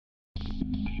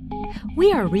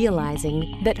we are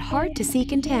realizing that hard-to-see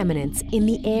contaminants in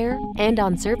the air and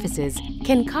on surfaces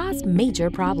can cause major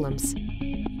problems.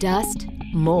 Dust,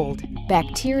 mold,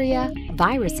 bacteria,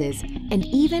 viruses, and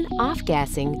even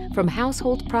off-gassing from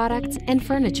household products and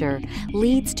furniture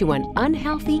leads to an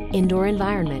unhealthy indoor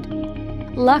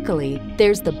environment. Luckily,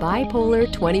 there's the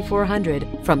Bipolar 2400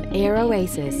 from Air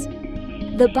Oasis.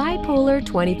 The Bipolar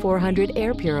 2400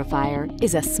 air purifier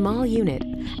is a small unit,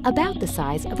 about the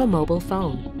size of a mobile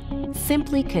phone.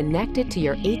 Simply connect it to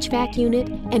your HVAC unit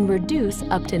and reduce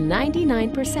up to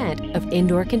 99% of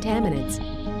indoor contaminants.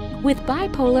 With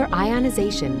bipolar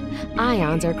ionization,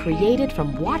 ions are created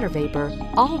from water vapor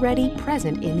already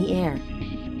present in the air.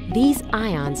 These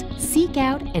ions seek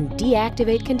out and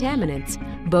deactivate contaminants,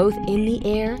 both in the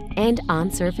air and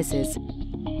on surfaces.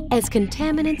 As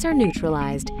contaminants are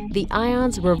neutralized, the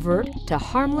ions revert to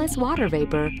harmless water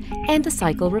vapor, and the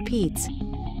cycle repeats.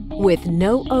 With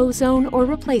no ozone or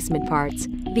replacement parts,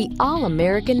 the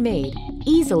all-American-made,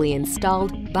 easily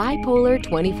installed Bipolar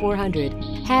 2400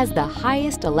 has the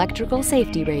highest electrical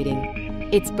safety rating.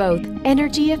 It's both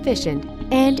energy efficient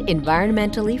and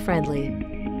environmentally friendly.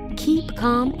 Keep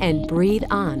calm and breathe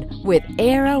on with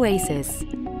Air Oasis.